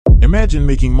Imagine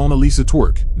making Mona Lisa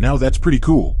twerk. Now that's pretty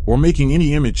cool. Or making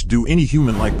any image do any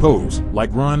human-like pose,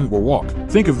 like run or walk.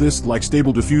 Think of this like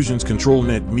Stable Diffusion's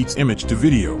ControlNet meets image to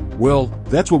video. Well,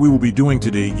 that's what we will be doing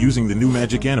today using the new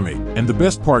Magic Animate. And the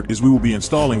best part is we will be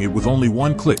installing it with only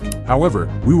one click.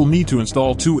 However, we will need to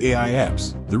install 2 AI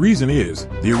apps. The reason is,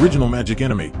 the original Magic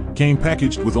Animate came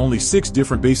packaged with only 6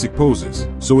 different basic poses.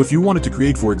 So if you wanted to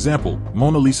create, for example,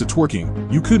 Mona Lisa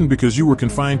twerking, you couldn't because you were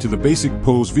confined to the basic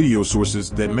pose video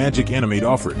sources that Magic Animate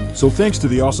offered. So thanks to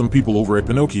the awesome people over at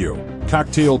Pinokio,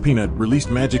 Cocktail Peanut released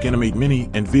Magic Animate Mini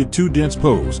and Vid 2 Dense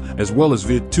Pose, as well as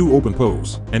Vid 2 Open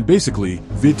Pose. And basically,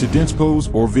 Vid 2 Dense Pose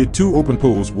or Vid 2 Open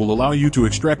Pose will allow you to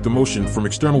extract the motion from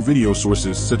external video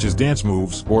sources such as dance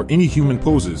moves or any human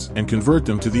poses and convert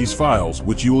them to these files,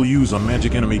 which you will use on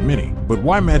Magic Animate Mini. But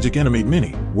why Magic Animate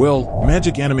Mini? Well,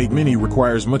 Magic Animate Mini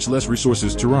requires much less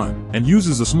resources to run, and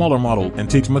uses a smaller model and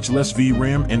takes much less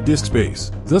VRAM and disk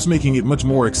space, thus making it much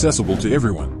more accessible to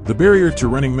everyone. The barrier to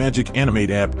running Magic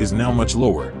Animate app is now much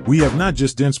lower. We have not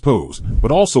just Dense Pose,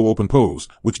 but also Open Pose,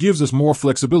 which gives us more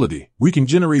flexibility. We can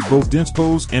generate both Dense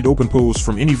Pose and Open Pose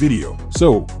from any video.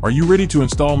 So, are you ready to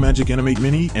install Magic Animate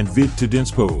Mini and Vid 2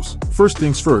 Dense Pose? First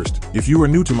things first, if you are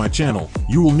new to my channel,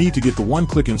 you will need to get the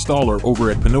one-click installer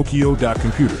over at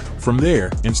pinokio.computer. From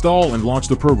there, install and launch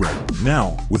the program.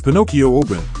 Now, with Pinokio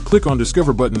open, click on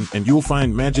Discover button and you'll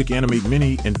find Magic Animate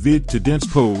Mini and Vid 2 Dense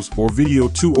Pose or Video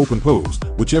 2 Open Pose,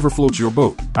 whichever floats your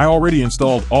boat. I already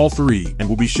installed all 3 and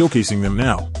will be showcasing them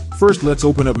now. First, let's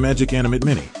open up Magic Animate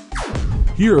Mini.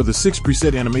 Here are the 6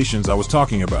 preset animations I was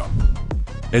talking about.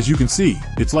 As you can see,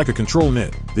 it's like a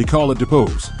ControlNet. They call it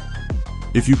Depose.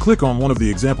 If you click on one of the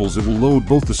examples, it will load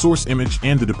both the source image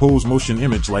and the Depose motion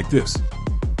image like this.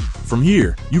 From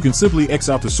here, you can simply X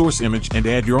out the source image and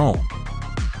add your own.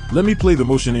 Let me play the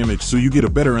motion image so you get a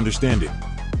better understanding.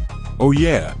 Oh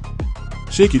yeah.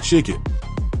 Shake it, shake it.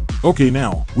 Okay,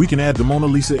 now, we can add the Mona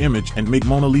Lisa image and make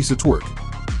Mona Lisa twerk.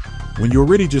 When you're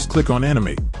ready, just click on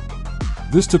Animate.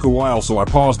 This took a while, so I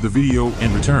paused the video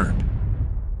and returned.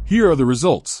 Here are the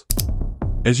results.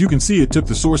 As you can see, it took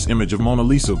the source image of Mona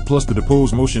Lisa plus the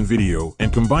Depose motion video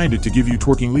and combined it to give you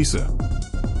twerking Lisa.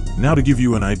 Now to give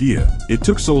you an idea, it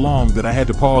took so long that I had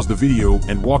to pause the video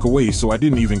and walk away, so I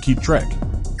didn't even keep track.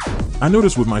 I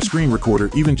noticed with my screen recorder,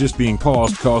 even just being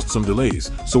paused caused some delays,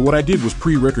 so what I did was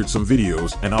pre-record some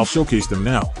videos and I'll showcase them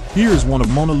now. Here is one of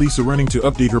Mona Lisa running to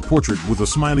update her portrait with a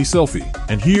smiley selfie,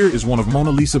 and here is one of Mona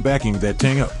Lisa backing that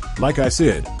tang up. Like I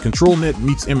said, ControlNet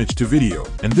meets image to video,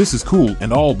 and this is cool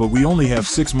and all, but we only have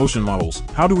 6 motion models.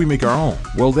 How do we make our own?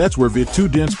 Well, that's where Vid 2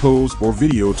 Dense Pose or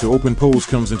Video 2 Open Pose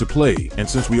comes into play, and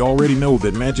since we already know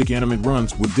that Magic Animate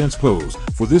runs with Dense Pose,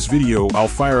 for this video I'll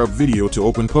fire up Video 2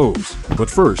 Open Pose. But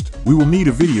first, we will need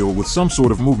a video with some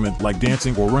sort of movement like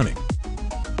dancing or running.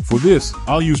 For this,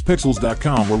 I'll use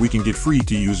pixels.com, where we can get free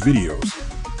to use videos.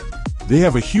 They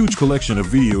have a huge collection of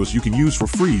videos you can use for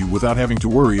free without having to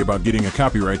worry about getting a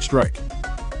copyright strike.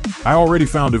 I already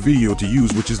found a video to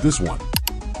use, which is this one.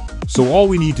 So all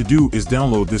we need to do is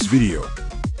download this video.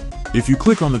 If you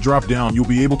click on the drop down, you'll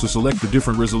be able to select the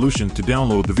different resolution to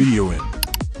download the video in.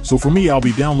 So for me, I'll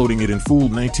be downloading it in full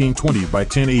 1920 by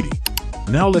 1080.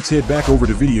 Now let's head back over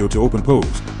to Video 2 Open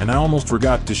Pose, and I almost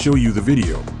forgot to show you the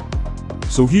video.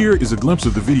 So here is a glimpse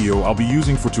of the video I'll be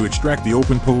using to extract the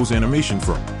Open Pose animation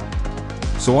from.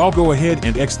 So I'll go ahead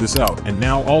and X this out, and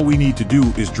now all we need to do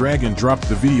is drag and drop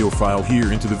the video file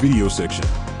here into the video section.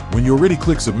 When you're ready,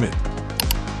 click Submit.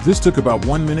 This took about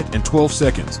 1 minute and 12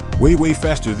 seconds, way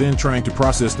faster than trying to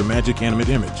process the Magic Animate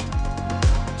image.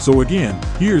 So again,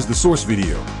 here's the source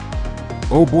video.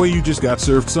 Oh boy, you just got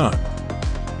served, son.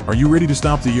 Are you ready to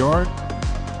stomp the yard?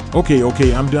 Okay,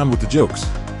 I'm done with the jokes.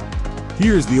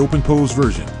 Here's the Open Pose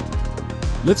version.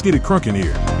 Let's get it crunkin'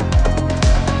 here.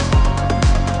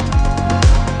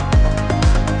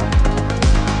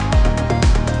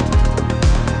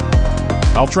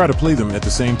 I'll try to play them at the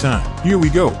same time. Here we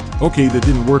go. Okay, that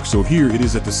didn't work, so here it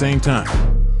is at the same time.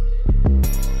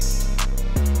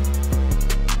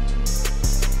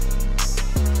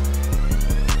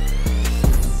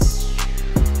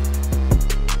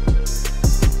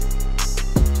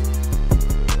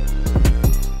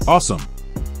 Awesome.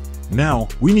 Now,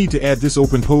 we need to add this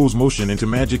Open Pose motion into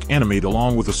Magic Animate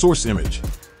along with a source image.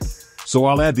 So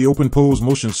I'll add the Open Pose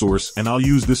motion source, and I'll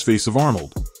use this face of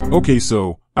Arnold. Okay,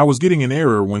 so I was getting an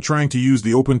error when trying to use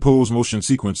the Open Pose motion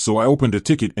sequence, so I opened a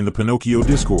ticket in the Pinokio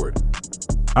Discord.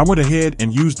 I went ahead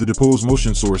and used the Depose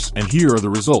motion source, and here are the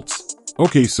results.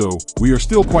 Okay, so we are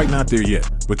still quite not there yet,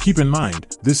 but keep in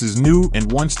mind, this is new and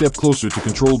one step closer to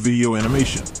controlled video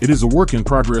animation. It is a work in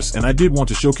progress, and I did want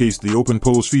to showcase the open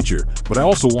pose feature, but I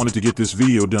also wanted to get this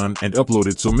video done and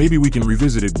uploaded so maybe we can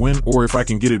revisit it when or if I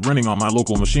can get it running on my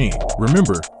local machine.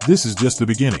 Remember, this is just the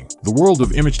beginning. The world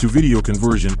of image to video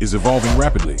conversion is evolving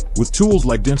rapidly. With tools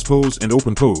like dense pose and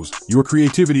open pose, your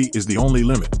creativity is the only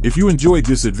limit. If you enjoyed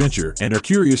this adventure and are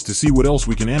curious to see what else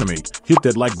we can animate, hit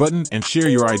that like button and share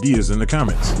your ideas in the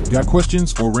comments. Got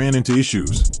questions or ran into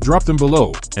issues? Drop them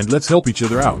below, and let's help each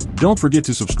other out. Don't forget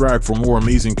to subscribe for more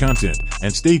amazing content,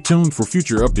 and stay tuned for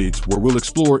future updates where we'll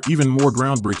explore even more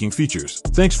groundbreaking features.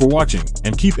 Thanks for watching,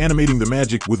 and keep animating the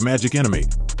magic with Magic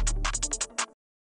Animate.